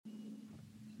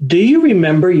Do you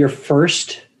remember your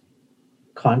first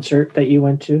concert that you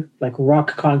went to, like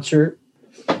rock concert?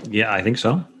 Yeah, I think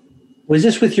so. Was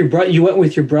this with your brother? You went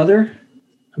with your brother?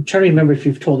 I'm trying to remember if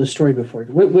you've told this story before.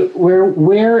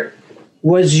 Where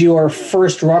was your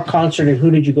first rock concert, and who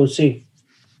did you go see?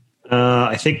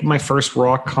 I think my first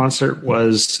rock concert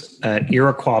was at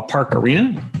Iroquois Park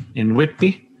Arena in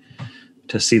Whitby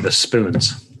to see the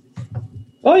Spoons.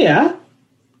 Oh, yeah?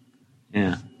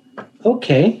 Yeah.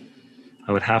 Okay.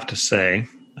 I would have to say,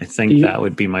 I think that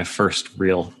would be my first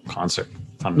real concert,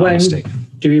 if I'm not mistaken.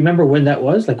 Do you remember when that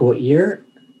was? Like what year?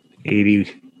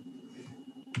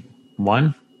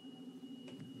 81?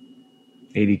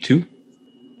 82?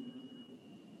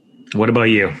 What about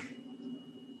you?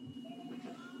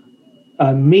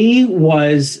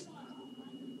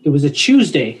 It was a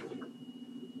Tuesday.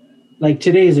 Like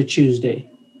today is a Tuesday.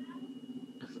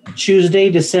 Tuesday,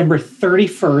 December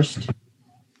 31st,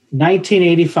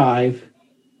 1985.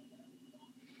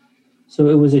 So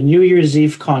it was a New Year's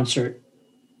Eve concert.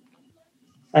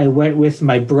 I went with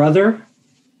my brother.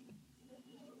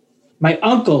 My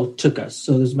uncle took us.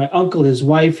 So there's my uncle, his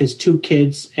wife, his two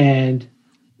kids, and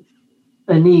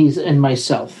Anise and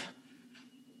myself.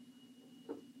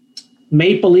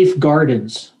 Maple Leaf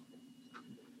Gardens.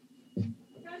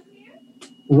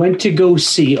 Went to go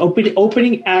see.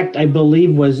 Opening act, I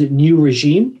believe, was New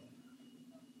Regime.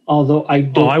 Although I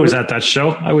don't. Oh, I was at that show.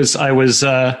 I was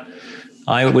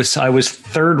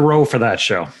third row for that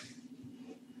show.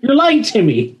 You're lying to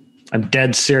me. I'm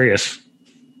dead serious.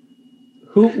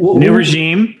 Who New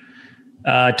Regime,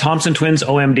 Thompson Twins,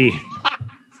 OMD.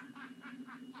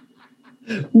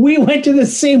 We went to the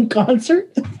same concert.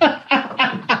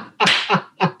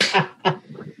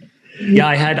 Yeah,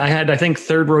 I had I think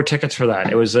third row tickets for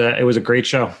that. It was a great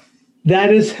show.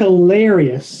 That is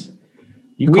hilarious.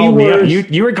 You called me out.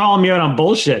 You were calling me out on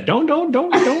bullshit. Don't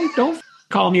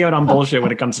call me out on bullshit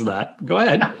when it comes to that. Go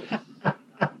ahead.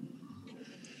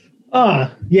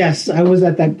 Yes, I was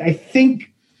at that. I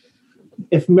think,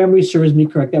 if memory serves me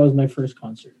correct, that was my first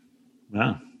concert.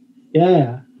 Wow.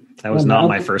 Yeah. That was not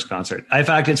my first concert. In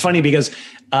fact, it's funny because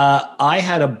I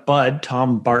had a bud,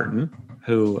 Tom Barton,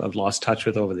 who I've lost touch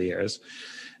with over the years.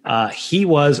 He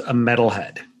was a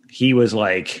metalhead. He was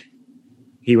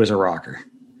a rocker.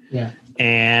 Yeah.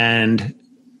 And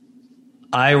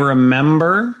I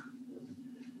remember,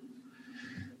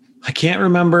 I can't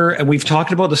remember, and we've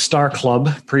talked about the Star Club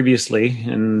previously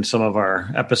in some of our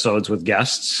episodes with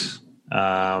guests.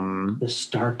 The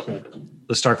Star Club.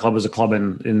 The Star Club is a club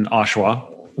in Oshawa.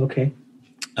 Okay.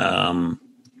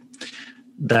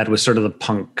 That was sort of the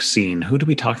punk scene. Who did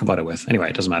we talk about it with? Anyway,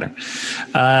 it doesn't matter.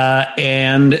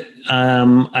 And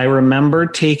I remember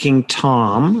taking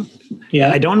Tom.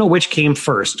 Yeah. I don't know which came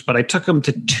first, but I took him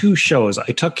to two shows.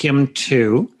 I took him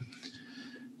to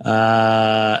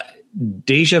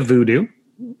Deja Voodoo,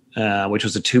 which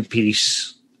was a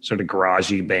two-piece sort of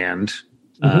garagey band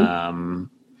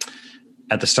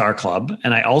at the Star Club.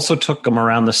 And I also took him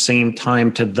around the same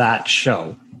time to that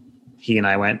show. He and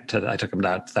I I took him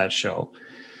to that show.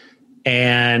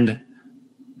 And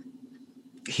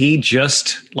he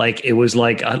just it was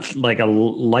like a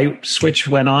light switch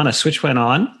went on, a switch went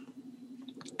on.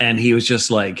 And he was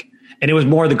just and it was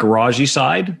more the garagey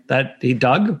side that he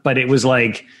dug, but it was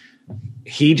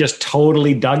he just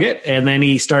totally dug it. And then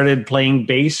he started playing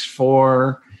bass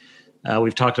for,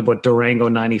 we've talked about Durango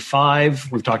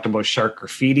 95. We've talked about Shark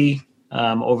Graffiti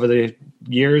over the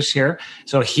years here.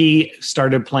 So he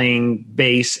started playing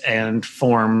bass and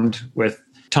formed with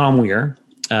Tom Weir,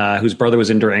 whose brother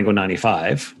was in Durango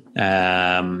 95.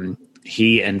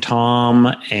 He and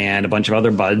Tom and a bunch of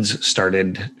other buds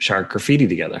started Shark Graffiti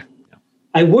together.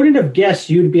 I wouldn't have guessed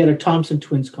you'd be at a Thompson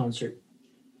Twins concert.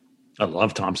 I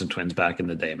love Thompson Twins back in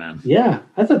the day, man. Yeah,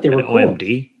 I thought they were cool.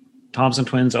 OMD. Thompson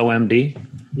Twins, OMD.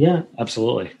 Yeah.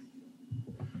 Absolutely.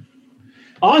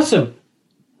 Awesome.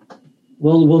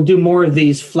 We'll do more of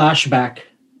these flashback.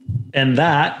 And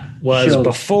that was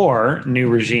before New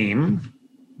Regime.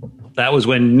 That was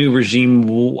when New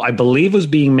Regime, I believe, was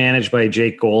being managed by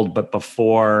Jake Gold, but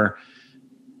before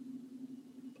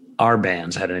our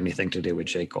bands had anything to do with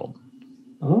Jake Gold.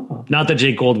 Oh. Not that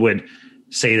Jake Gold would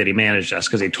say that he managed us,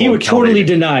 because he would totally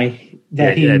deny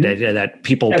that that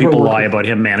people lie about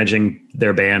him managing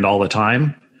their band all the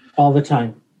time. All the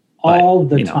time. All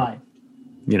the time.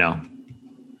 You know.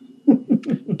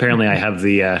 Apparently I have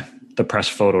the press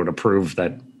photo to prove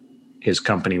that his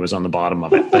company was on the bottom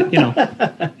of it. But,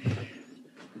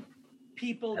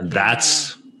 and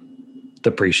that's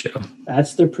the pre-show.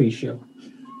 That's the pre-show.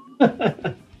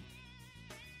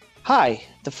 Hi,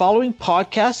 the following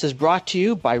podcast is brought to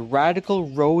you by Radical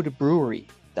Road Brewery,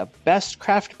 the best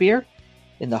craft beer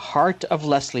in the heart of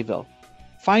Leslieville.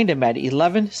 Find him at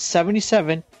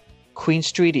 1177 Queen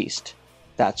Street East.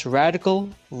 That's Radical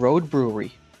Road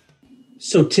Brewery.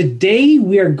 So today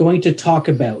we are going to talk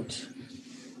about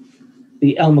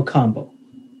the El Mocambo.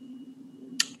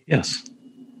 Yes.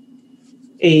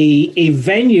 A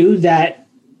venue that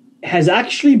has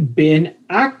actually been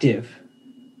active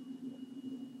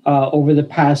over the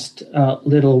past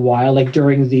little while, like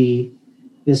during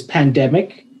this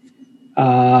pandemic,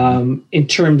 in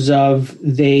terms of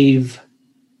there's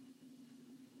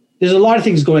a lot of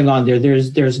things going on there.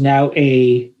 There's now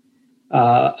a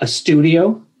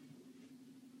studio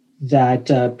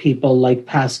that people like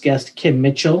past guest Kim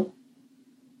Mitchell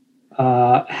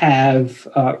have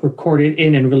recorded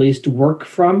in and released work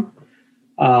from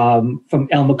El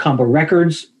Mocambo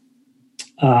Records.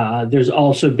 There's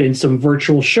also been some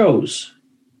virtual shows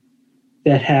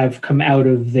that have come out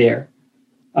of there.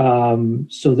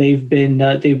 So they've been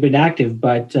active,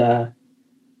 but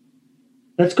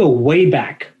let's go way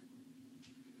back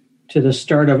to the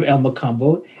start of El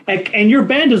Mocambo. And your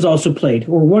band has also played,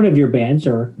 or one of your bands,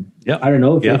 or yeah, I don't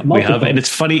know if we have. And it's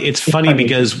funny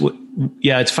because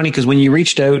when you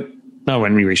reached out, not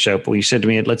when we reached out, but when you said to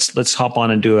me, let's hop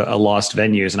on and do a Lost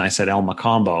Venues, and I said El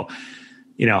Mocambo.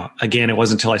 Again, it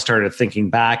wasn't until I started thinking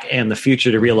back and the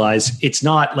future to realize it's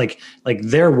not like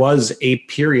there was a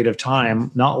period of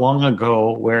time not long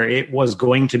ago where it was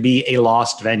going to be a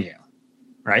lost venue,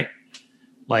 right?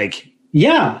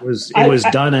 Yeah, it was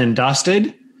done and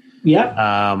dusted.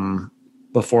 Yeah.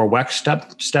 Before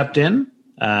Wex stepped in,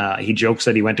 he jokes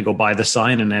that he went to go buy the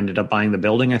sign and ended up buying the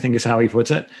building, I think is how he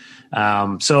puts it.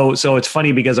 So it's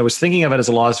funny because I was thinking of it as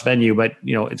a lost venue, but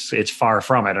it's far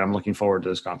from it. And I'm looking forward to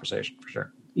this conversation for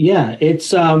sure. Yeah,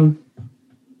 it's during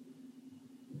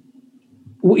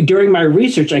my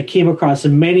research, I came across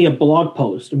many a blog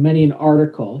post, many an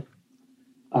article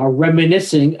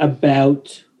reminiscing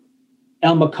about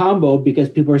El Mocambo because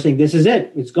people are saying this is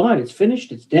it, it's gone, it's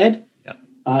finished, it's dead,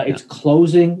 it's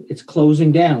closing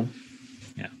down.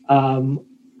 Yeah.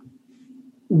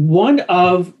 One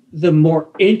of the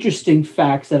more interesting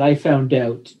facts that I found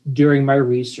out during my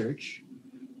research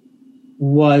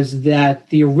was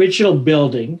that the original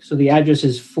building, so the address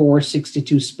is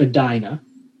 462 Spadina,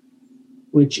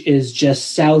 which is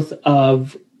just south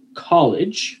of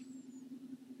College,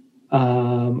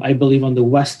 I believe on the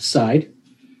west side.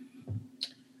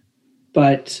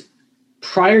 But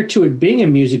prior to it being a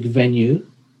music venue,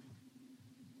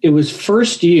 it was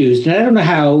first used, and I don't know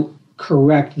how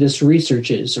correct this research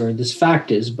is or this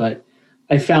fact is, but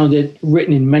I found it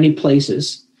written in many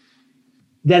places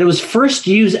that it was first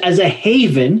used as a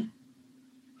haven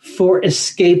for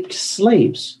escaped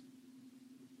slaves.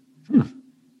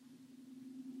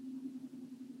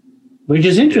 Which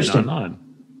is interesting.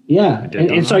 Yeah.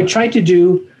 And so I tried to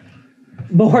do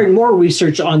more and more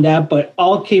research on that, but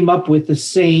all came up with the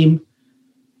same,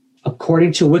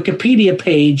 according to Wikipedia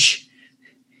page,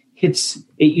 it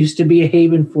used to be a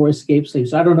haven for escaped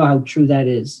slaves. So I don't know how true that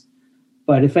is.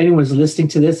 But if anyone's listening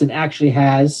to this and actually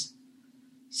has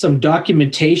some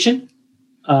documentation,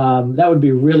 that would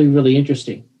be really, really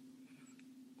interesting.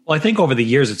 Well, I think over the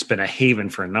years it's been a haven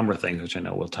for a number of things, which I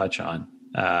know we'll touch on.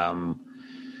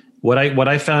 What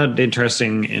I found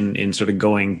interesting in sort of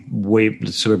going way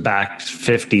sort of back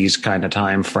 50s kind of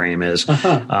time frame is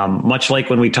much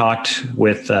like when we talked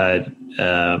with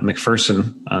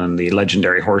McPherson on the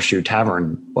legendary Horseshoe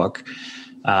Tavern book.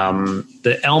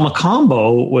 The El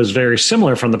Mocambo was very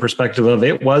similar from the perspective of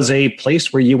it was a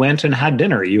place where you went and had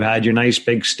dinner. You had your nice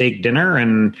big steak dinner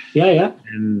and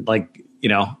and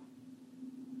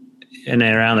and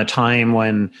around the time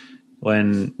when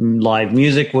live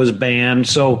music was banned.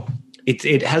 So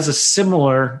it has a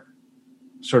similar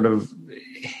sort of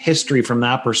history from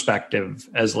that perspective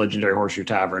as legendary Horseshoe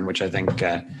Tavern, which I think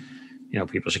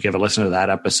people should give a listen to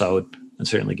that episode and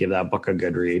certainly give that book a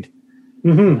good read.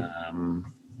 Mm-hmm.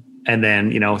 And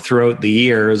then, throughout the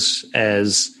years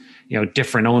as,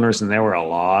 different owners, and there were a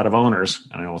lot of owners,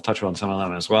 and we'll touch on some of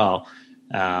them as well.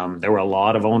 There were a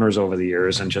lot of owners over the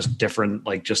years and just different,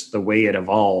 just the way it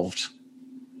evolved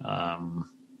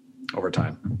over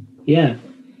time. Yeah.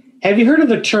 Have you heard of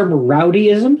the term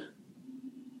rowdyism?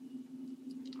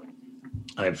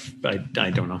 I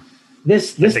don't know.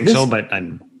 This so, but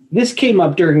this came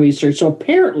up during research. So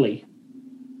apparently,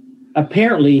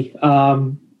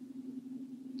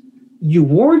 you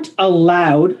weren't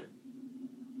allowed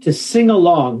to sing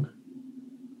along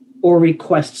or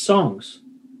request songs.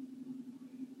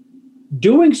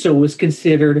 Doing so was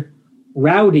considered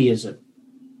rowdyism.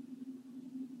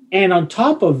 And on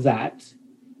top of that,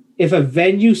 if a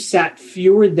venue sat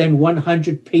fewer than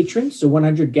 100 patrons, so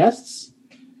 100 guests,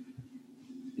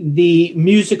 the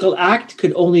musical act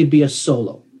could only be a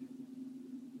solo.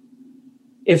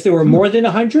 If there were more than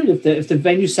 100, if the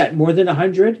venue sat more than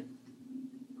 100,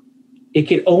 it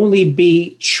could only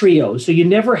be trio. So you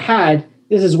never had,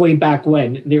 this is way back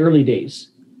when, in the early days,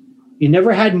 you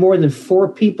never had more than 4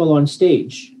 people on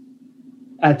stage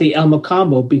at the El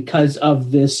Mocambo because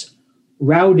of this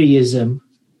rowdyism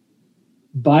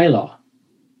bylaw.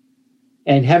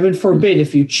 And heaven forbid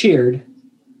if you cheered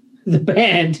the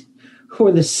band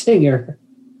or the singer,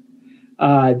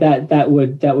 that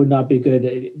would not be good.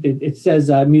 It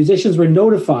says musicians were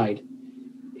notified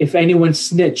if anyone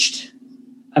snitched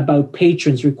about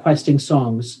patrons requesting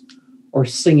songs or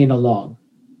singing along.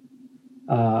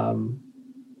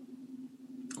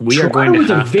 We are going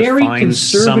to have to find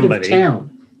somebody. Town.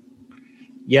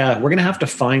 Yeah, we're going to have to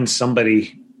find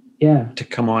somebody to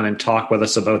come on and talk with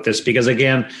us about this because,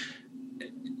 again,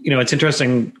 it's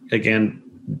interesting. Again,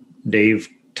 Dave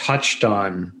touched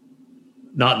on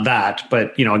not that,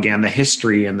 but again, the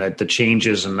history and the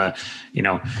changes and the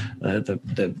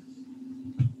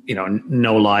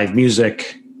no live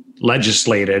music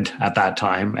legislated at that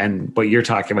time, and what you're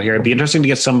talking about here. It'd be interesting to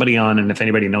get somebody on, and if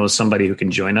anybody knows somebody who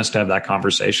can join us to have that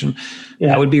conversation,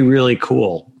 that would be really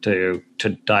cool to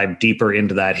dive deeper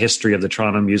into that history of the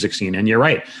Toronto music scene. And you're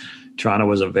right, Toronto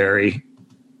was a very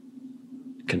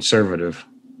conservative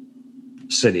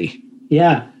city.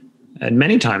 Yeah. And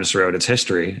many times throughout its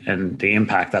history and the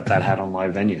impact that had on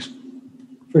live venues.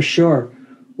 For sure.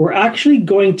 We're actually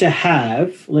going to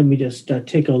have, let me just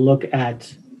take a look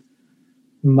at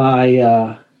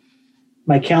my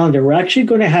my calendar. We're actually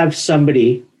going to have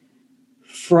somebody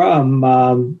from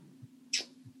the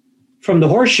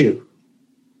Horseshoe.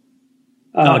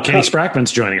 Kenny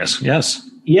Sprackman's joining us. Yes.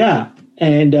 Yeah.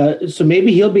 And so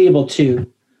maybe he'll be able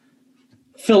to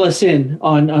fill us in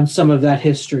on some of that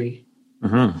history.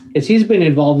 Because he's been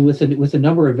involved with a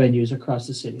number of venues across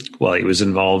the city. Well, he was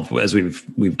involved, as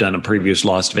we've done a previous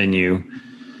Lost venue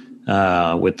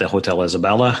with the Hotel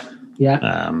Isabella.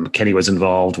 Yeah. Kenny was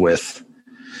involved with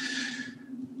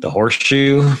the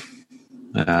Horseshoe,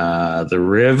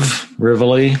 the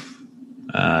Rivoli,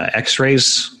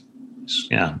 X-Rays.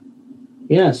 Yeah.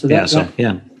 Yeah. So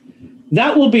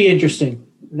that will be interesting.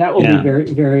 That will be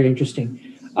very, very interesting.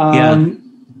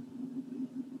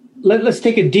 Let's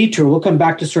take a detour. We'll come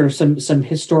back to sort of some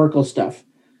historical stuff.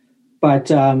 But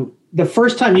the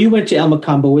first time you went to El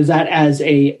Mocambo, was that as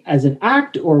an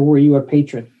act, or were you a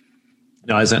patron?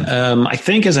 No, I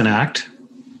think as an act.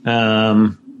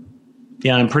 I'm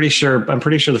pretty sure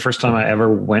the first time I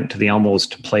ever went to the Alma was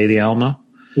to play the Alma.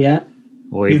 Yeah.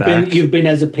 You've been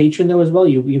as a patron though as well.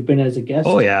 You've been as a guest.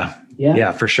 Oh yeah.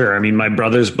 Yeah, for sure. I mean, my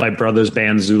brother's band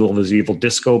Zool of Evil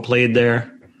Disco played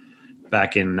there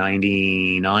back in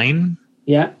 '99.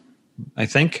 Yeah. I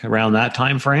think around that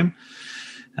time frame.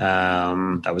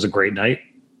 That was a great night.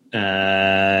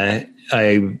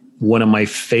 One of my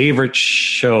favorite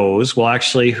shows. Well,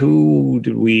 actually, a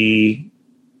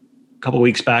couple of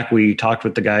weeks back, we talked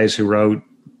with the guys who wrote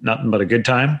Nothing But a Good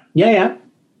Time. Yeah.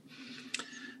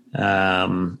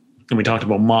 And we talked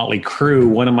about Motley Crue.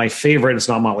 One of my favorite, it's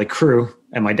not Motley Crue,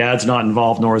 and my dad's not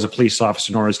involved, nor is a police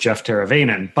officer, nor is Jeff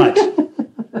Teravainen. But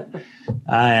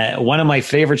one of my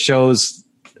favorite shows,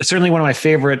 certainly one of my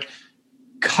favorite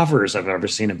covers I've ever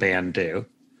seen a band do,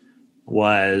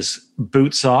 was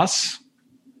Boot Sauce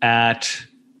at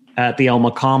the El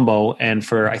Mocambo. And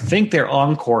for, I think, their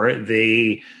encore,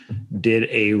 they did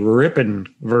a ripping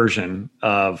version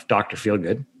of Dr.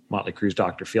 Feelgood, Motley Crue's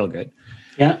Dr. Feelgood.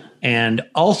 Yeah. And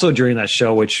also during that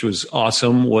show, which was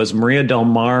awesome, was Maria Del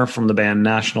Mar from the band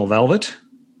National Velvet,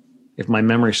 if my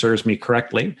memory serves me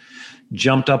correctly,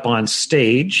 jumped up on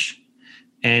stage,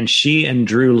 and she and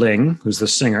Drew Ling, who's the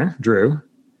singer, Drew,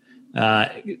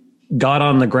 got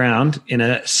on the ground in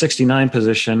a 69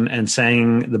 position and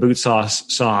sang the Boot Sauce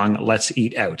song, Let's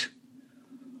Eat Out.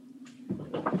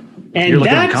 And you're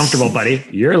looking uncomfortable, buddy.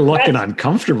 You're looking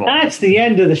uncomfortable. That's the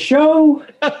end of the show.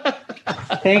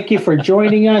 Thank you for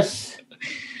joining us.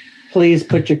 Please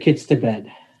put your kids to bed.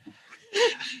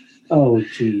 Oh,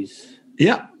 geez.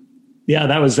 Yeah. Yeah,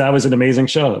 that was an amazing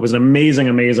show. It was an amazing,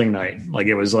 amazing night. Like,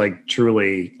 it was like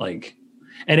truly like,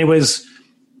 and it was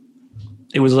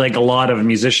like a lot of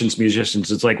musicians.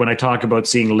 It's like when I talk about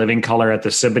seeing Living Colour at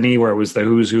the Symphony, where it was the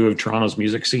who's who of Toronto's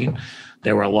music scene,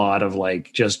 there were a lot of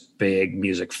like just big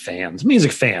music fans,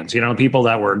 people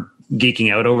that were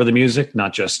geeking out over the music,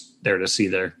 not just there to see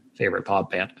their favorite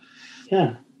pop band.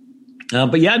 Yeah.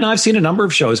 But yeah, no, I've seen a number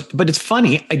of shows, but it's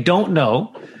funny. I don't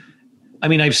know. I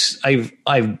mean,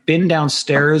 I've been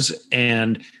downstairs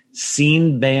and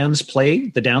seen bands play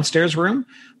the downstairs room,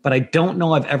 but I don't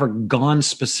know I've ever gone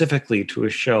specifically to a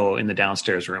show in the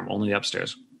downstairs room, only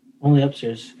upstairs. Only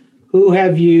upstairs. Who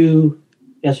have you?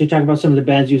 Yes, you're talking about some of the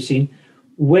bands you've seen.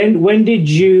 When did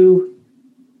you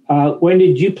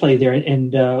play there,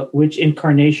 and which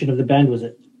incarnation of the band was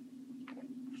it?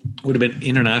 Would have been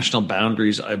International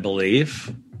Boundaries, I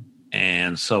believe,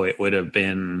 and so it would have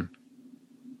been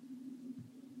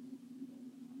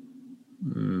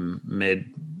mid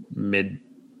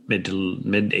to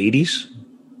late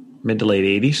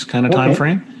 80s kind of time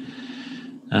frame.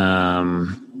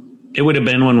 It would have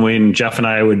been when Jeff and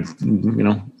I would,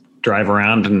 drive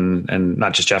around and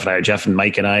not just Jeff and I, Jeff and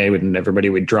Mike and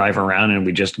everybody would drive around and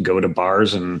we just go to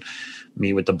bars and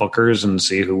meet with the bookers and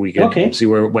see who we could see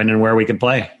when and where we could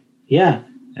play. Yeah.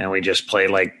 And we just play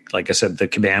like I said, the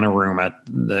Cabana Room at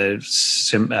the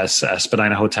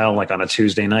Spadina Hotel, like on a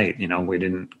Tuesday night. We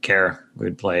didn't care.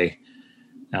 We'd play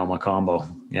El Macombo.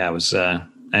 Yeah, it was,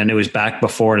 and it was back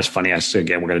before. It's funny. We're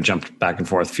going to jump back and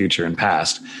forth, future and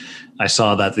past. I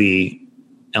saw that the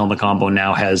El Macombo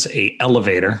now has an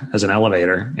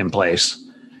elevator in place.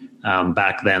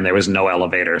 Back then, there was no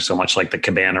elevator. So much like the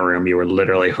Cabana Room, you were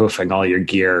literally hoofing all your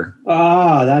gear.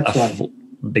 Oh, that's right.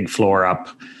 Big floor up.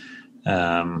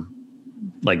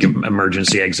 Like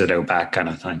emergency exit out back kind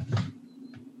of thing.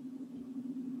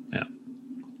 Yeah.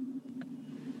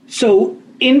 So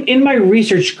in my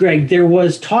research, Greg, there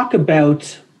was talk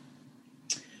about,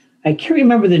 I can't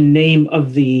remember the name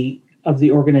of the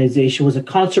organization. Was it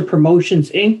Concert Promotions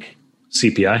Inc.?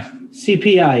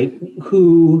 CPI,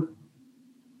 who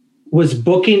was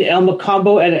booking El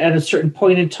Macombo at a certain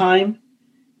point in time.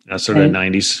 Sort of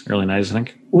 90s, early 90s, I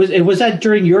think. Was that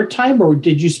during your time, or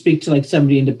did you speak to like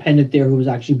somebody independent there who was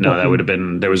actually booking? No, that would have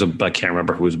been, I can't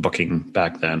remember who was booking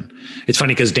back then. It's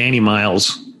funny because Danny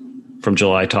Miles from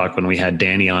July Talk, when we had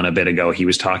Danny on a bit ago, he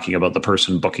was talking about the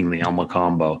person booking the El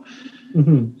Macombo.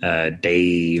 Mm-hmm.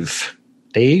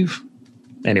 Dave?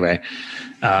 Anyway,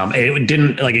 it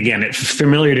didn't, like, again, it's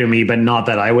familiar to me, but not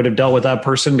that I would have dealt with that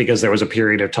person, because there was a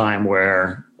period of time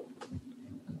where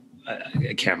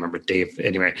I can't remember Dave.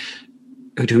 Anyway,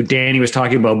 who Danny was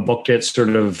talking about booked it sort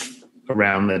of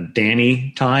around the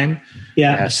Danny time.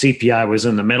 Yeah. CPI was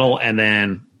in the middle, and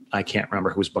then I can't remember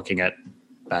who was booking it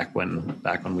back when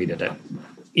we did it.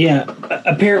 Yeah.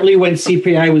 Apparently when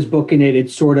CPI was booking it,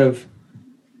 it sort of,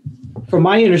 from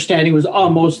my understanding, was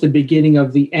almost the beginning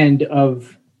of the end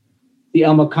of the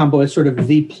El Macombo as sort of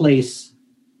the place,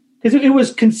 because it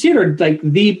was considered like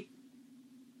the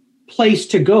place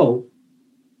to go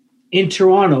in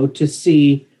Toronto to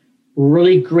see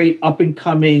really great up and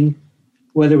coming,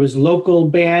 whether it was local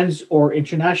bands or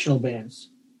international bands.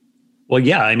 Well,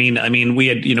 yeah, I mean, we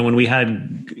had, when we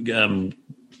had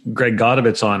Greg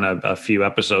Godovitz on a few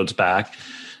episodes back,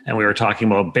 and we were talking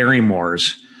about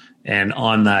Barrymore's, and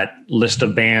on that list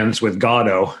of bands with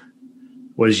Goddo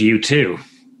was U2.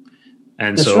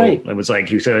 And that's so right. It was like,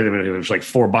 you said, it was like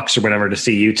 $4 or whatever to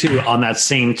see U2 on that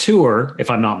same tour, if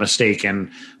I'm not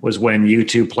mistaken, was when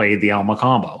U2 played the El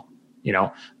Macombo.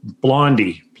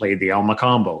 Blondie played the El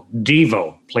Macombo.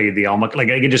 Devo played the El Macombo. Like,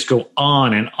 I could just go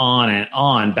on and on and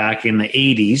on back in the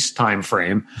 80s time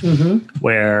frame,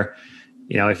 where,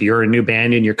 if you're a new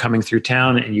band and you're coming through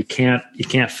town and you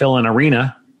can't fill an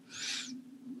arena,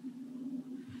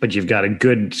 but you've got a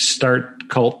good start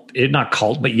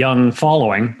but young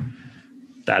following,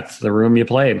 that's the room you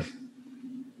played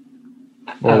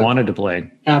or wanted to play.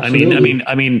 Absolutely.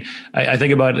 I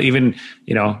think about even,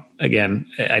 again,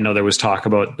 I know there was talk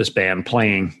about this band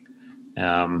playing,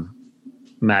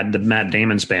 Matt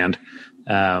Damon's band,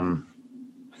 playing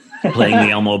the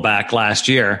Elmo back last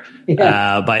year.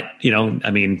 Yeah. But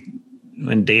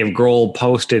when Dave Grohl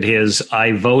posted his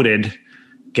 "I voted,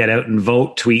 get out and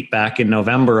vote" tweet back in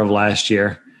November of last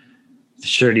year, the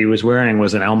shirt he was wearing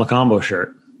was an El Macombo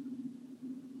shirt.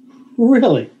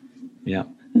 Really? Yeah.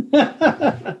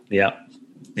 Yeah.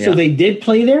 So they did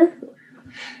play there?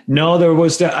 No, there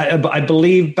was, I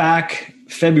believe, back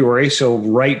February, so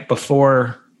right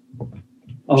before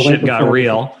shit got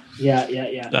real. Yeah.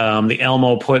 The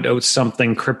Elmo put out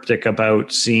something cryptic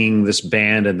about seeing this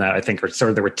band, and that I think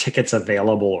there were tickets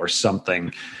available or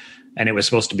something, and it was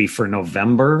supposed to be for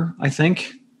November, I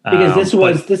think. Because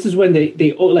this is when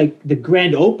they like the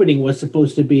grand opening was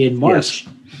supposed to be in March.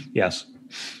 Yes.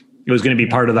 It was going to be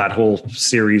part of that whole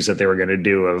series that they were going to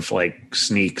do of like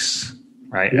sneaks,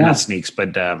 right? Yeah. Not sneaks,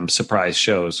 but surprise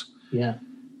shows. Yeah.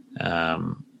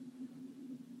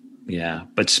 Yeah.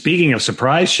 But speaking of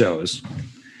surprise shows,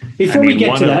 before we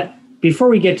get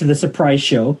to the surprise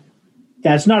show,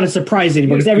 that's not a surprise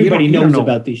anymore because everybody knows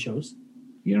about these shows.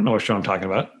 You don't know what show I'm talking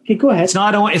about. Okay, go ahead. It's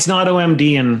not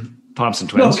OMD and Thompson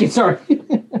Twins. Okay, sorry.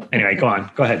 Anyway, go on.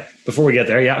 Go ahead. Before we get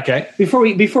there, yeah, okay. Before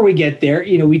we get there,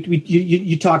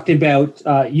 you talked about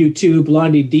U2,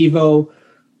 Blondie, Devo,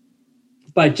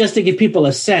 but just to give people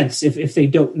a sense, if they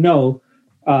don't know,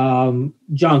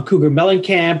 John Cougar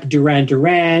Mellencamp, Duran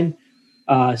Duran,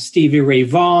 Stevie Ray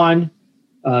Vaughan,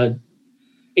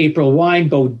 April Wine,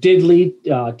 Bo Diddley,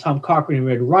 Tom Cochrane and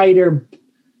Red Ryder.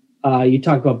 You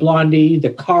talked about Blondie,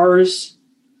 the Cars,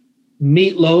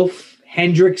 Meatloaf,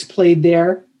 Hendrix played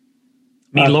there.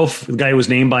 Meatloaf, the guy who was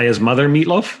named by his mother,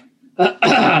 Meatloaf.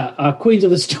 Queens of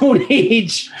the Stone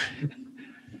Age,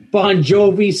 Bon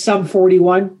Jovi, Sum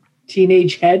 41,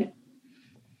 Teenage Head.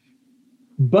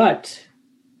 But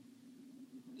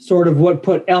sort of what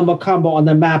put El Mocambo on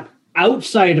the map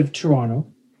outside of Toronto,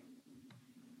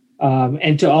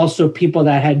 and to also people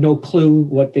that had no clue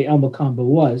what the El Mocambo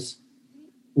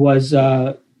was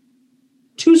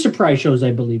two surprise shows,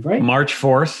 I believe, right? March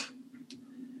 4th.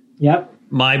 Yep.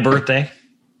 My birthday,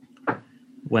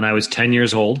 when I was 10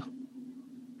 years old.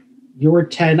 You were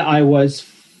 10, I was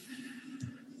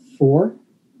 4.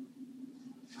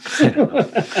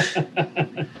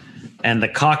 And the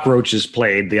Cockroaches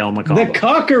played the El Mocambo. The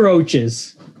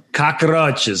Cockroaches.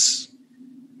 Cockroaches.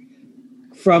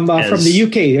 From the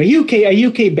UK. A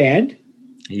UK band.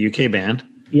 A UK band.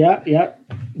 Yeah.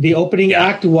 The opening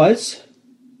act was?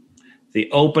 The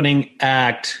opening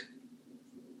act,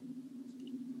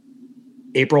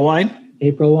 April Wine.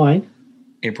 April Wine.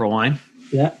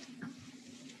 Yeah.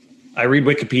 I read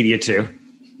Wikipedia too.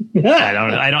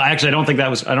 I don't think that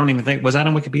was, I don't even think, was that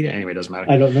on Wikipedia? Anyway, it doesn't matter.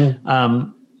 I don't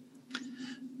know.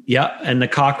 Yeah. And the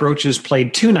Cockroaches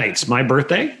played 2 nights, my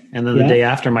birthday and then the day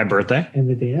after my birthday. And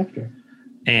the day after.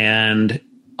 And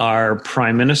our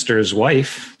Prime Minister's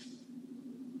wife,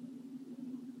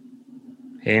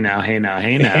 hey now,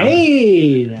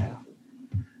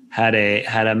 had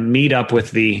a meet up with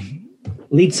the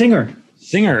lead singer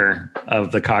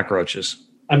of the Cockroaches.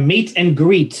 A meet and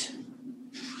greet,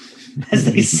 as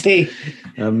they say.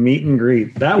 A meet and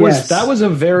greet. That was a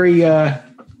very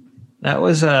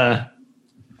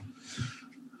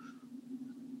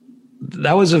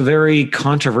very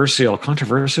controversial.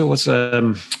 What's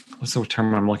the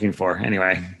term I'm looking for?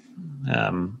 Anyway,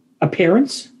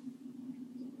 appearance.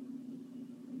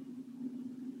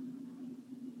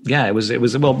 Yeah, it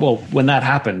was well when that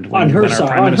happened on her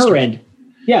side, on her end.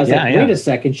 Yeah, I was like, wait a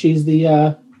second, she's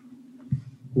the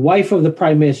wife of the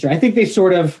Prime Minister. I think they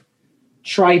sort of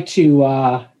tried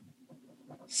to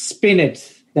spin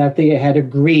it that they had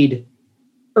agreed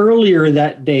earlier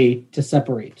that day to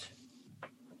separate.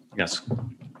 Yes.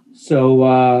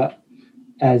 So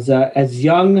as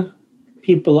young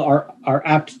people are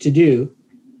apt to do,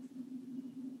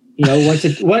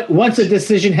 once a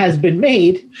decision has been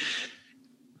made,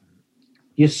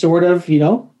 you sort of,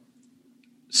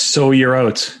 sow your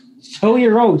oats. Sow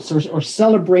your oats or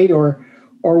celebrate or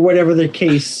whatever the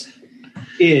case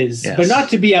is. Yes. But not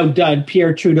to be outdone,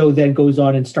 Pierre Trudeau then goes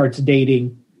on and starts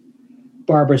dating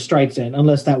Barbara Streisand,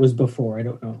 unless that was before. I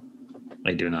don't know.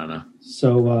 I do not know.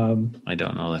 So I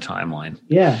don't know the timeline.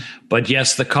 Yeah. But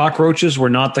yes, the Cockroaches were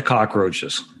not the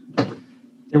Cockroaches.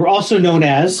 They were also known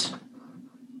as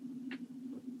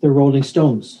the Rolling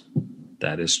Stones.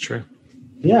 That is true.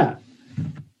 Yeah.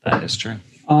 That is true.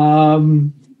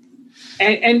 And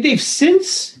they've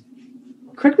since,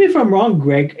 correct me if I'm wrong,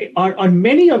 Greg, on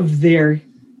many of their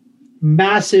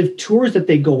massive tours that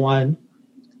they go on,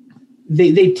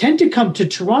 they tend to come to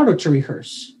Toronto to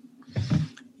rehearse.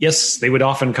 Yes, they would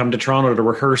often come to Toronto to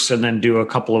rehearse and then do a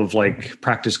couple of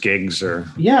practice gigs or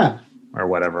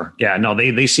whatever. Yeah, no,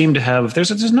 they seem to have. There's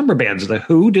a number of bands. The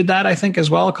Who did that, I think, as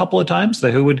well a couple of times.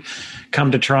 The Who would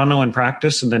come to Toronto and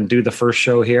practice and then do the first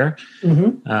show here,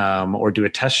 or do a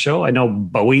test show. I know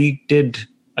Bowie did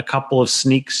a couple of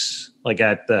sneaks,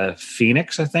 at the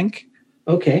Phoenix, I think.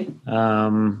 Okay.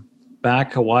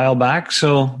 Back a while back.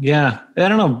 So yeah, I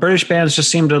don't know. British bands just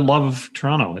seem to love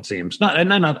Toronto. It seems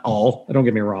not all. Don't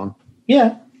get me wrong.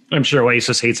 Yeah, I'm sure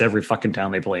Oasis hates every fucking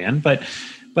town they play in, but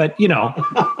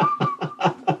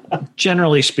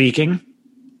generally speaking,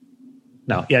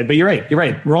 no. Yeah, but you're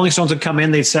right. Rolling Stones would come in.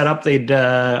 They'd set up. They'd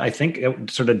I think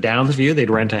sort of Downsview.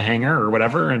 They'd rent a hangar or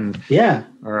whatever, and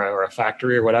or a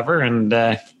factory or whatever,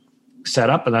 and set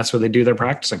up, and that's where they do their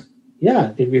practicing.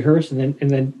 Yeah, they'd rehearse and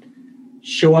then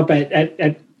show up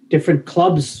at different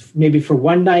clubs, maybe for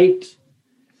one night.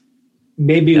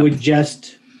 Maybe it would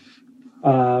just,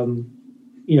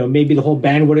 maybe the whole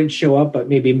band wouldn't show up, but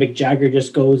maybe Mick Jagger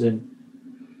just goes and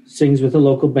sings with a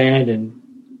local band and,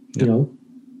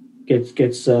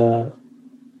 gets all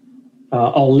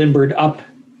limbered up.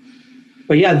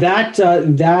 But yeah,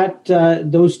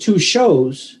 those two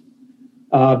shows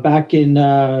back in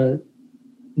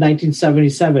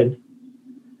 1977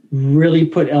 really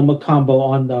put El Macambo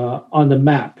on the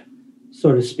map,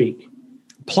 so to speak.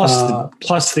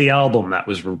 Plus the album that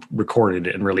was recorded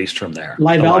and released from there.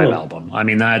 Live album. I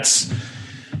mean, that's,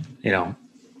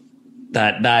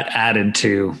 that added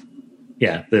to,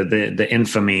 the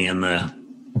infamy and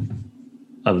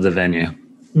of the venue.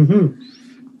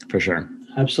 Mm-hmm. For sure.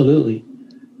 Absolutely.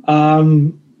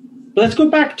 Let's go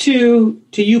back to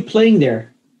you playing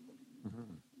there.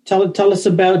 Mm-hmm. Tell us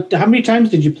about, how many times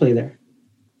did you play there?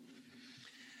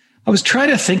 I was trying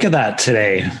to think of that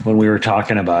today when we were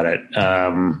talking about it,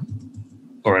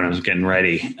 or when I was getting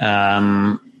ready.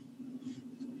 I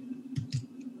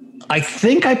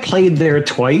think I played there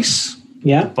twice.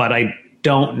 Yeah, but I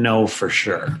don't know for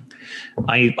sure.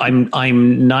 I'm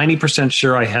 90%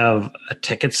 sure I have a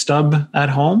ticket stub at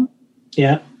home.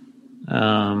 Yeah.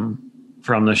 From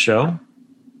the show,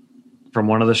 from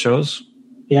one of the shows.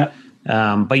 Yeah.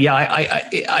 But yeah,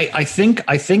 I think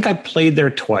I played there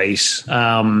twice.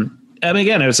 And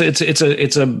again, it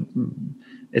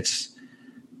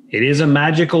is a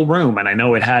magical room, and I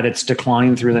know it had its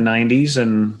decline through the 90s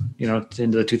and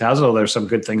into the 2000s. Although there's some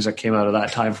good things that came out of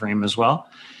that time frame as well.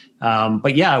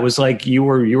 But yeah, it was like you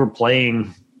were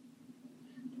playing.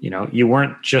 You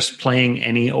weren't just playing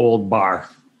any old bar.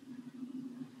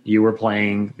 You were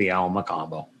playing the El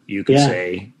Macambo. You could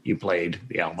say you played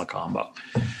the El Macambo.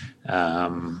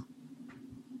 On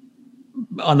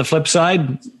the flip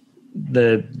side,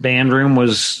 the band room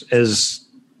was as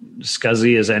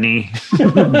scuzzy as any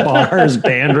bar's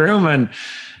band room. And,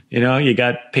 you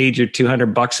got paid your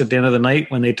 $200 at the end of the night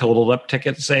when they totaled up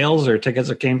ticket sales or tickets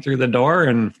that came through the door.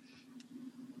 And,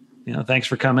 thanks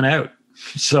for coming out.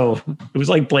 So it was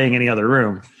like playing any other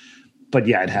room. But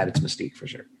yeah, it had its mystique for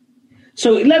sure.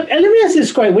 So let me ask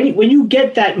this question. When you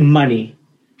get that money,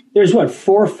 there's 4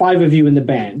 or 5 of you in the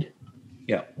band.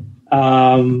 Yeah.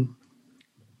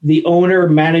 The owner,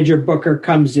 manager, booker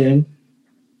comes in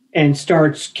and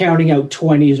starts counting out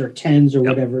 20s or 10s or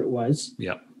whatever it was.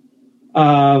 Yeah.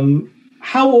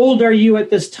 How old are you at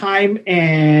this time?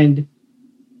 And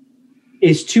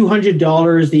is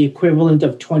 $200 the equivalent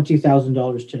of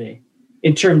 $20,000 today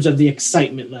in terms of the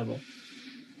excitement level?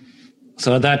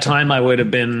 So at that time I would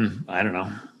have been, I don't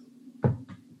know,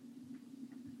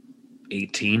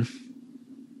 18,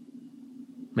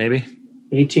 maybe.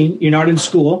 18. You're not in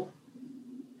school?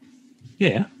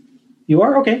 Yeah. You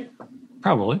are? Okay.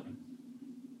 Probably.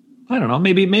 I don't know.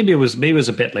 Maybe it was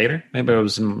a bit later. Maybe I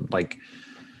was in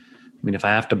if I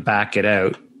have to back it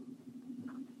out.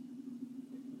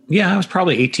 Yeah, I was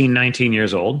probably 18, 19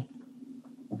 years old.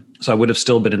 So I would have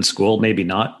still been in school, maybe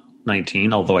not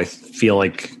 19, although I feel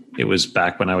like it was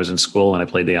back when I was in school and I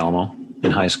played the Alamo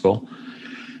in high school,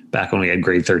 back when we had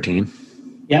grade 13.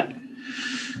 Yeah.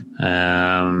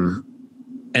 And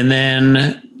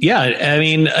then, yeah, I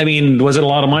mean, was it a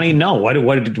lot of money? No. What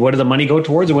did the money go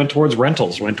towards? It went towards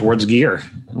rentals, went towards gear,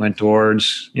 went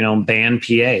towards, band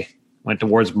PA, went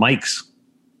towards mics.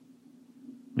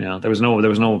 There was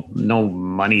no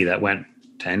money that went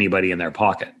to anybody in their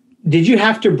pocket. Did you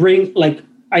have to bring,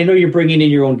 I know you're bringing in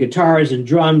your own guitars and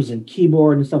drums and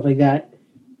keyboard and stuff like that.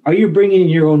 Are you bringing in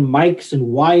your own mics and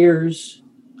wires?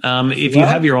 If you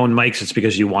have your own mics, it's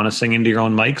because you want to sing into your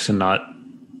own mics and not.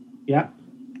 Yeah.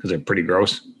 Because they're pretty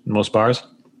gross in most bars.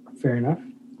 Fair enough.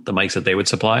 The mics that they would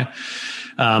supply.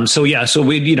 So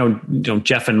we,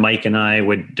 Jeff and Mike and I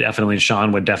would definitely,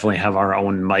 Sean would definitely have our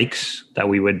own mics that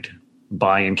we would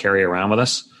buy and carry around with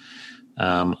us.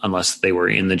 Unless they were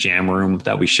in the jam room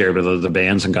that we shared with other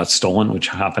bands and got stolen, which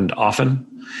happened often.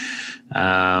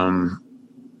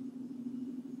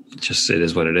 It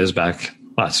is what it is back.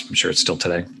 Well, I'm sure it's still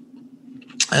today.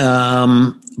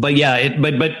 But yeah,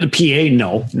 but the PA,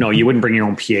 no, you wouldn't bring your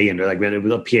own PA into it.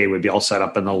 The PA would be all set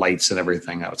up and the lights and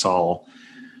everything. That's all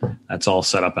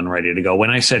set up and ready to go. When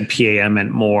I said PA, I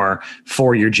meant more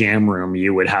for your jam room.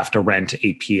 You would have to rent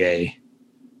a PA.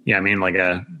 Yeah. I mean, like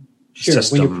a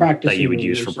system that you would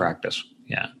use for practice.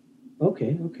 Yeah.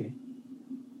 Okay.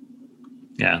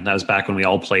 Yeah. That was back when we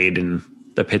all played in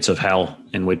the Pits of Hell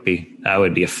in Whitby. That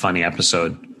would be a funny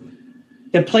episode.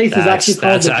 The place is actually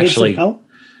called the Pits of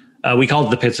Hell? We call it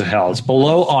the Pits of Hell. It's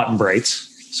below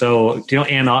Ottenbreit's. So do you know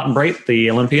Ann Ottenbreit, the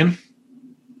Olympian?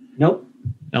 Nope.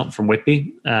 No, from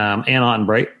Whitby. Ann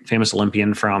Ottenbreit, famous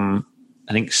Olympian from,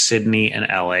 I think, Sydney and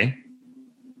LA.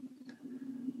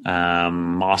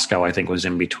 Moscow, I think, was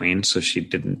in between, so she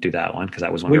didn't do that one because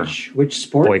that was when which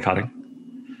sport? Boycotting.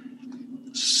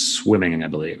 Swimming, I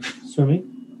believe. Swimming?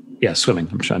 Yeah, swimming.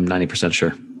 I'm 90%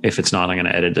 sure. If it's not, I'm going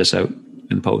to edit this out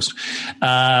in post.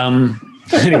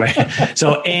 Anyway,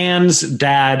 so Ann's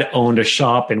dad owned a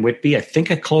shop in Whitby, I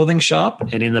think a clothing shop,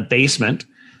 and in the basement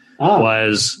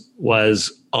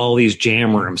was all these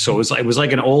jam rooms. So it was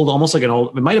like almost like an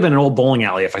old, it might have been an old bowling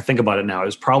alley. If I think about it now, it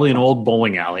was probably an old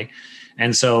bowling alley.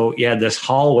 And so you had this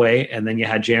hallway, and then you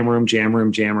had jam room.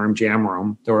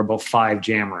 There were about 5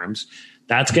 jam rooms.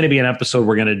 That's going to be an episode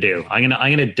we're going to do. I'm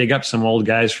going to dig up some old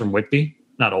guys from Whitby,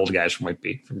 not old guys from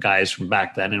Whitby, from guys from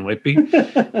back then in Whitby.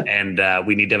 And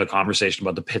we need to have a conversation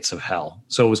about the pits of hell.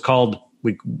 So it was called,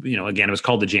 it was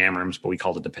called the jam rooms, but we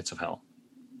called it the pits of hell.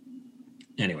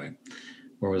 Anyway,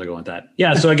 where was I going with that?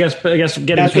 Yeah. So I guess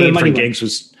getting paid for gigs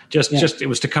was just it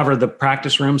was to cover the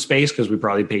practice room space, because we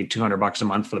probably paid $200 a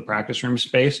month for the practice room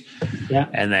space. Yeah.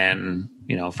 And then,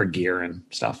 for gear and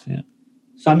stuff. Yeah.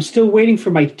 So I'm still waiting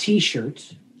for my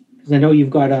t-shirts, because I know you've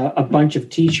got a bunch of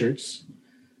t-shirts,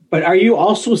 but are you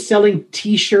also selling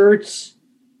t-shirts,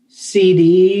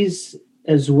 CDs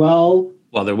as well?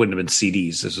 Well, there wouldn't have been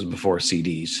CDs. This was before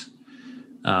CDs.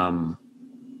 No,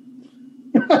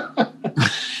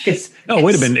 it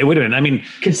would have been. I mean,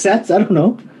 cassettes. I don't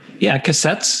know. Yeah,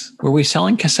 cassettes. Were we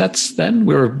selling cassettes then?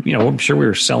 We were, I'm sure we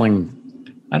were selling.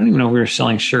 I don't even know if we were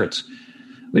selling shirts.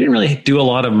 We didn't really do a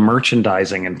lot of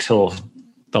merchandising until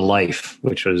The Life,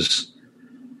 which was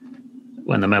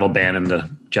when the metal band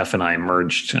and Jeff and I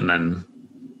merged, and then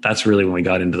that's really when we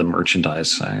got into the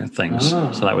merchandise side of things.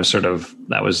 Oh. So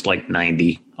that was like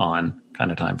 90 on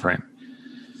kind of time frame.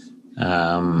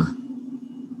 Not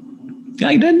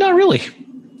really.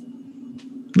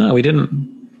 No, we didn't.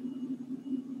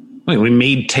 I mean, we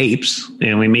made tapes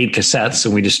and we made cassettes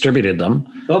and we distributed them.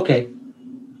 Okay.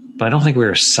 But I don't think we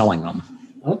were selling them.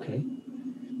 Okay.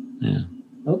 Yeah.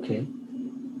 Okay.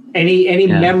 Any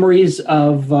memories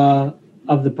of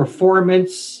the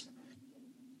performance,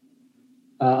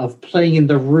 of playing in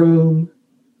the room?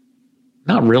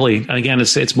 Not really. Again,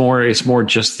 it's more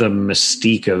just the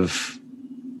mystique of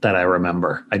that I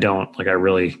remember. I don't like. I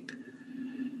really.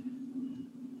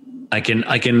 I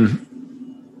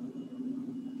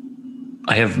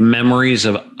have memories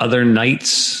of other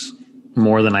nights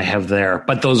more than I have there,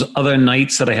 but those other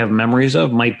nights that I have memories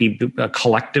of might be a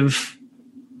collective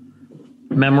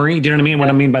memory. Do you know what I mean? What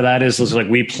I mean by that is like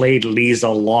we played Lee's a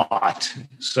lot.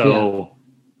 So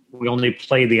we only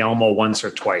played the Elmo once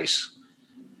or twice.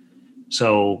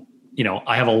 So,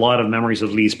 I have a lot of memories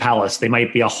of Lee's Palace. They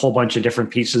might be a whole bunch of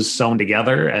different pieces sewn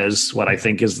together as what I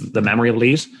think is the memory of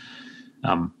Lee's.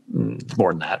 It's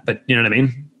more than that, but you know what I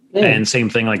mean? Yeah. And same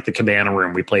thing like the Cabana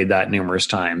Room. We played that numerous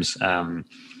times. The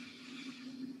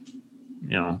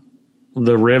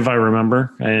Riv I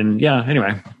remember. And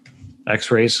anyway,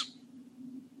 X-Rays.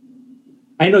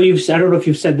 I know I don't know if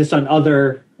you've said this on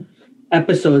other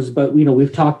episodes, but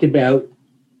we've talked about,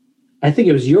 I think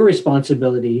it was your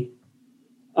responsibility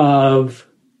of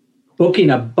booking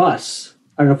a bus.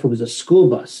 I don't know if it was a school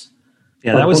bus.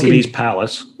 Yeah, that was Lee's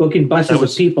Palace. Booking buses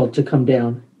of people to come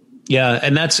down. Yeah,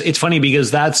 and it's funny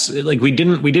because that's like we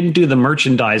didn't do the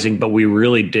merchandising, but we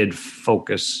really did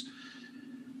focus.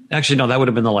 Actually, no, that would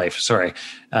have been The Life. Sorry.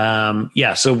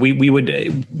 So we would,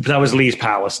 that was Lee's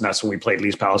Palace, and that's when we played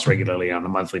Lee's Palace regularly on a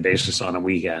monthly basis on a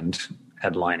weekend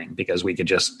headlining, because we could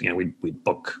just, we'd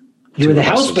book. You were the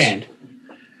house band.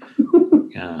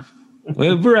 Yeah.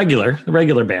 We were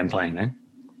regular band playing there.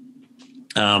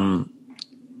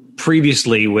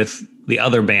 Previously with the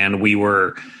other band, we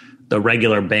were the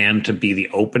regular band to be the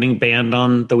opening band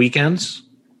on the weekends.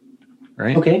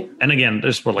 Right. Okay. And again,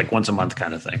 this was like once a month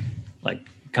kind of thing. Like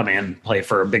come in, play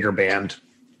for a bigger band.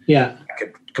 Yeah. I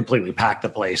could completely pack the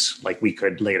place like we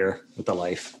could later with The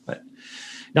Life. But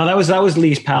no, that was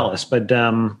Lee's Palace. But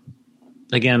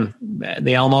again,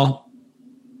 the Elmo,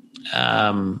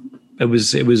 it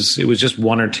was just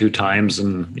one or two times.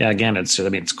 And again,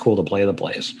 it's cool to play the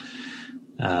place.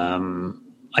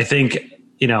 I think,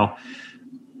 I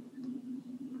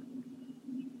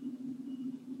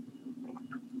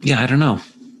don't know.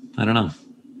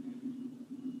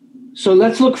 So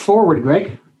let's look forward,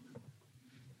 Greg.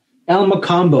 El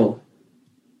Mocambo.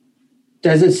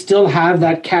 Does it still have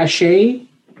that cachet?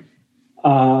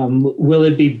 Will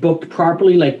it be booked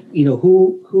properly? Like,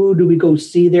 who do we go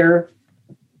see there?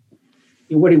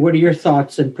 What are your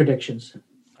thoughts and predictions?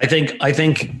 I think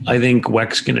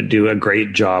Weck's going to do a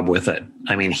great job with it.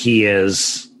 I mean,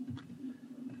 he's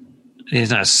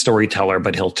not a storyteller,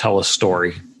 but he'll tell a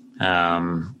story.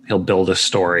 He'll build a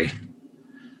story.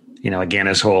 Again,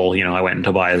 his whole, I went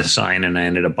to buy the sign and I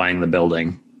ended up buying the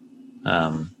building.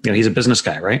 He's a business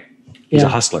guy, right? He's a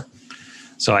hustler.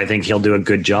 So I think he'll do a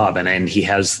good job. And he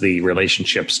has the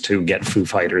relationships to get Foo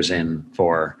Fighters in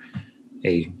for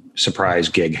a surprise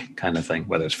gig kind of thing,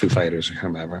 whether it's Foo Fighters or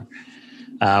whomever.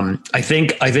 I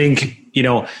think,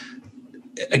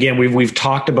 again, we've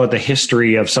talked about the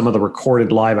history of some of the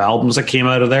recorded live albums that came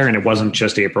out of there, and it wasn't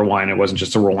just April Wine, it wasn't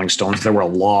just the Rolling Stones. There were a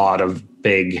lot of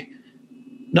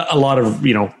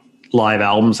live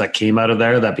albums that came out of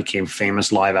there that became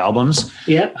famous live albums.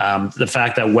 Yeah. The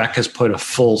fact that Weck has put a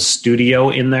full studio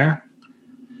in there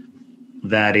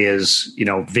that is,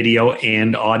 video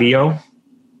and audio,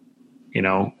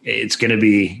 it's going to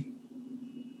be,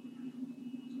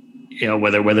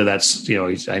 whether that's,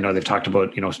 I know they've talked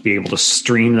about, being able to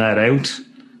stream that out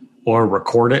or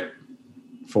record it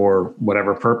for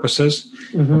whatever purposes.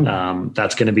 Mm-hmm.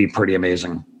 That's going to be pretty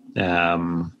amazing.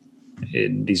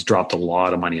 He's dropped a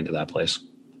lot of money into that place.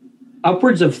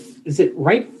 Upwards of, is it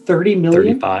right? 30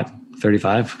 million?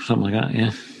 35, something like that.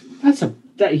 Yeah.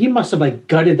 He must have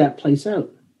gutted that place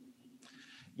out.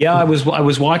 Yeah. I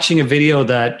was watching a video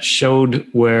that showed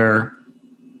where,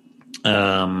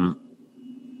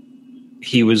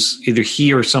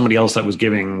 he or somebody else that was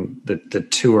giving the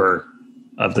tour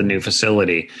of the new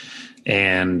facility,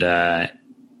 and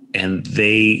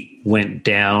they went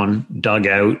down, dug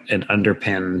out, and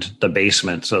underpinned the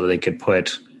basement so that they could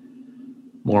put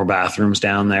more bathrooms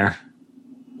down there.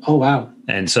 Oh, wow.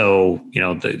 And so,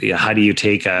 how do you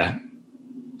take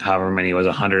however many it was,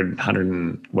 100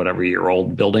 and whatever year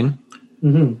old building,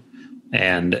 mm-hmm.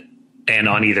 and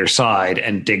on either side,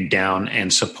 and dig down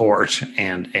and support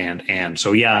and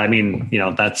so, yeah, I mean,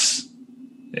 that's,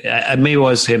 maybe it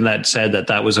was him that said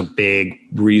that was a big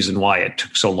reason why it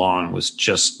took so long, was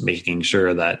just making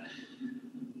sure that,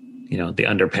 the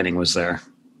underpinning was there.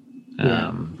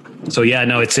 Yeah. So yeah,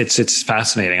 no, it's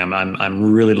fascinating.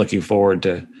 I'm really looking forward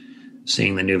to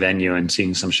seeing the new venue and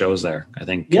seeing some shows there. I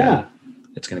think,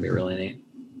 it's going to be really neat.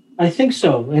 I think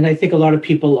so. And I think a lot of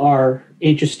people are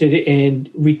interested in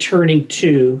returning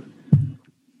to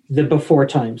the before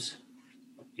times.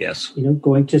 Yes.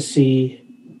 Going to see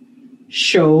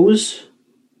shows,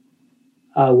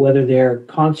 whether they're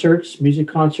concerts, music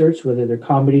concerts, whether they're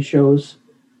comedy shows,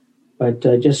 but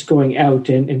just going out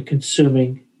and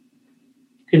consuming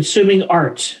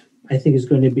art, I think, is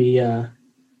going to be a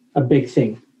big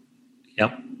thing.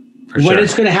 Yep. When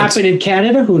it's going to happen in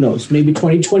Canada, who knows? Maybe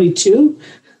 2022?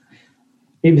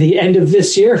 Maybe the end of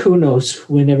this year? Who knows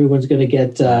when everyone's going to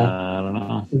get I don't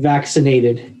know.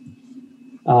 Vaccinated,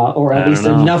 or at least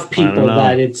enough people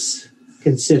that it's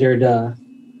considered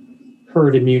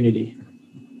herd immunity.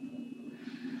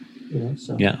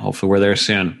 So. Yeah, hopefully we're there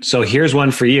soon. So here's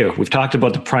one for you. We've talked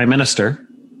about the Prime Minister.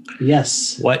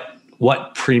 Yes.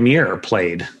 What premier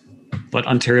played? What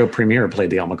Ontario premier played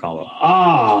the El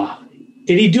Mocambo?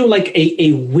 Did he do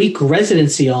a week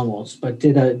residency almost? But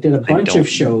did a bunch of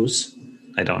shows.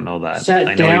 I don't know that.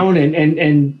 Sat down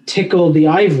and tickled the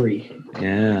ivory.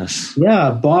 Yes. Yeah,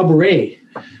 Bob Ray.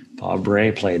 Bob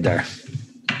Ray played there.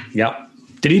 Yep.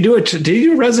 Did he do a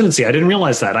residency? I didn't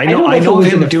realize that. I know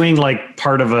him doing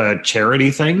part of a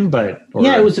charity thing, but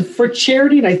it was for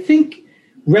charity, and I think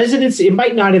residency. It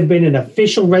might not have been an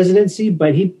official residency,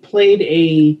 but he played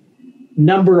a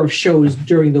number of shows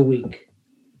during the week.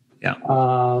 Yeah.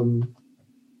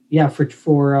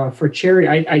 For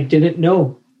charity. I didn't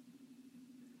know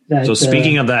that. So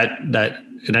speaking of that, and I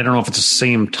don't know if it's the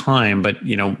same time, but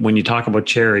when you talk about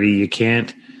charity, you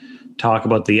can't talk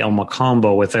about the El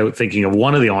Mocambo without thinking of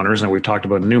one of the owners, and we've talked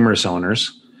about numerous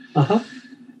owners. Uh-huh.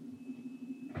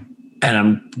 And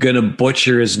I'm gonna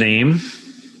butcher his name.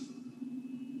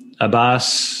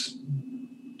 Abbas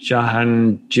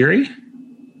Jahangiri.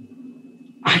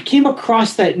 I came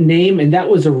across that name, and that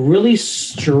was a really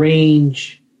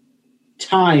strange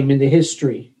time in the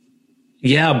history.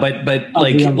 Yeah, but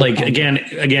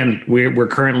again, we're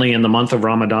currently in the month of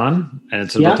Ramadan, and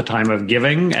it's about the time of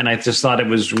giving. And I just thought it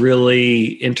was really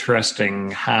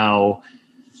interesting how,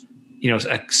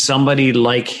 somebody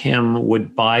like him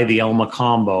would buy the El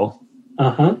Mocambo.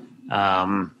 Uh-huh.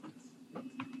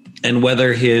 And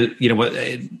whether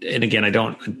and again, I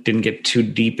didn't get too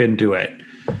deep into it,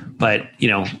 but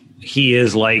he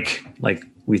is like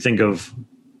we think of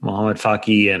Muhammad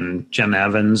Faki and Jem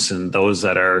Evans and those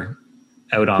that are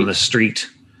out on the street,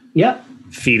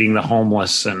 feeding the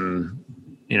homeless and,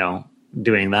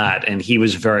 doing that. And he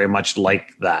was very much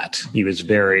like that. His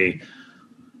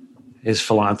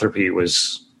philanthropy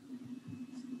was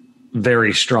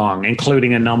very strong,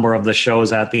 including a number of the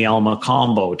shows at the El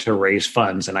Mocambo to raise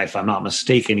funds. And if I'm not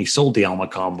mistaken, he sold the El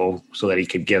Mocambo so that he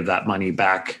could give that money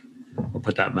back or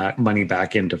put that money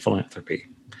back into philanthropy.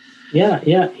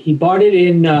 Yeah. He bought it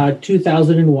in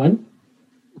 2001,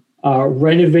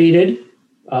 renovated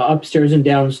upstairs and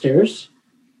downstairs.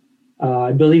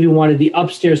 I believe he wanted the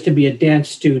upstairs to be a dance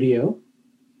studio.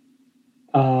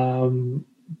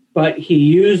 But he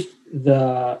used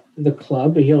the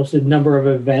club. He hosted a number of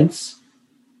events,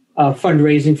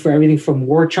 fundraising for everything from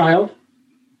War Child,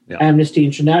 Amnesty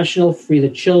International, Free the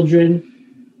Children,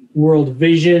 World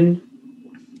Vision,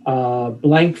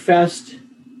 Blank Fest,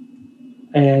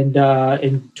 and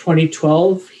in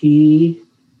 2012 he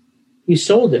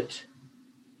sold it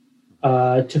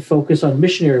to focus on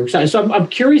missionary work. So I'm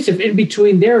curious if in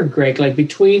between there, Greg, like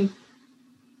between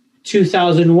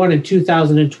 2001 and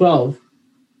 2012,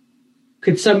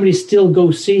 could somebody still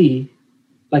go see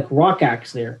like rock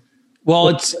acts there? Well,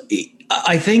 it's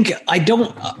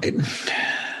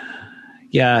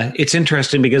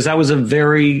interesting because that was a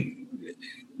very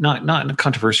not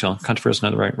controversial. Controversial,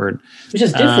 not the right word. It was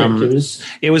just different.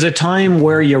 It was a time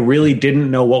where you really didn't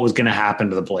know what was going to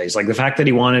happen to the place. Like the fact that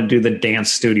he wanted to do the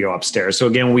dance studio upstairs. So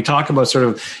again, when we talk about sort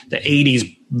of the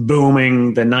 80s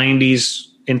booming, the 90s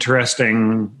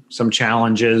interesting, some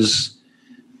challenges,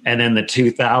 and then the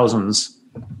 2000s,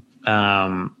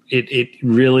 it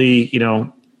really,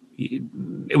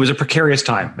 it was a precarious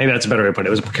time. Maybe that's a better way to put it.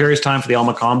 It was a precarious time for the El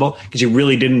Mocambo because you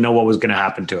really didn't know what was going to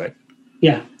happen to it.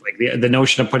 Yeah. Like the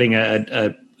notion of putting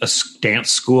a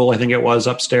dance school, I think it was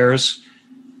upstairs.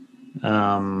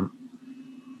 Yeah.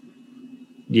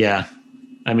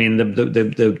 I mean,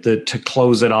 the to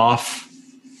close it off,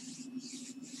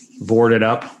 board it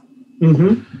up.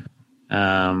 Mm-hmm.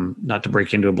 Not to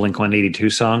break into a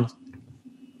Blink-182 song.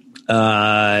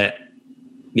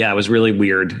 It was really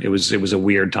weird. It was a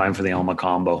weird time for the El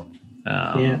Mocambo.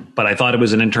 But I thought it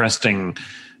was an interesting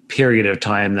period of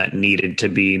time that needed to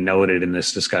be noted in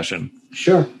this discussion.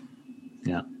 Sure.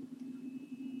 Yeah.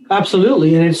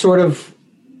 Absolutely. And it sort of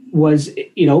was,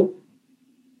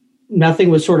 nothing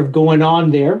was sort of going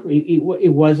on there.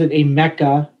 It wasn't a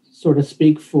mecca, so to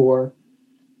speak, for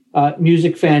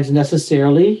music fans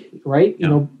necessarily, right?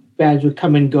 Yeah. Bands would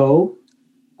come and go,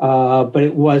 but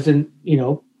it wasn't,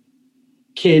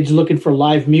 kids looking for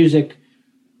live music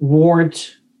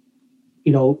weren't,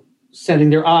 setting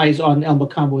their eyes on El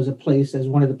Mocambo as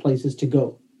one of the places to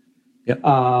go. Yep.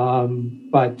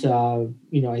 But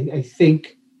I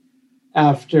think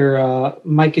after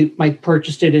Mike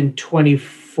purchased it in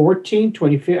 2014,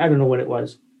 2015, I don't know what it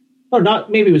was.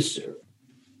 Maybe it was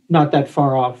not that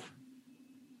far off.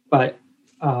 But,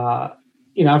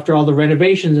 after all the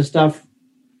renovations and stuff,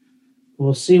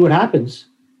 we'll see what happens.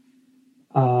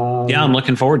 I'm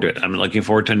looking forward to it. I'm looking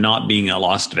forward to not being a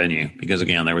lost venue because,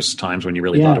 again, there was times when you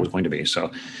really thought it was going to be.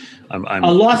 So I'm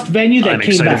a lost venue that I'm came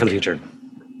excited back for the future.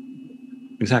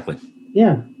 Exactly.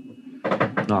 Yeah.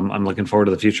 No, I'm looking forward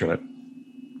to the future of it.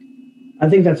 I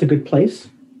think that's a good place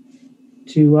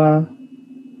to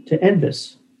end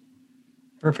this.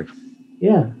 Perfect.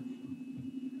 Yeah.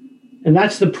 And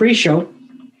that's the pre-show.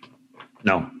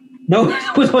 No,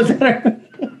 was that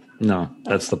no,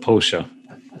 that's the post show.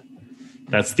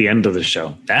 That's the end of the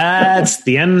show. That's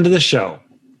the end of the show.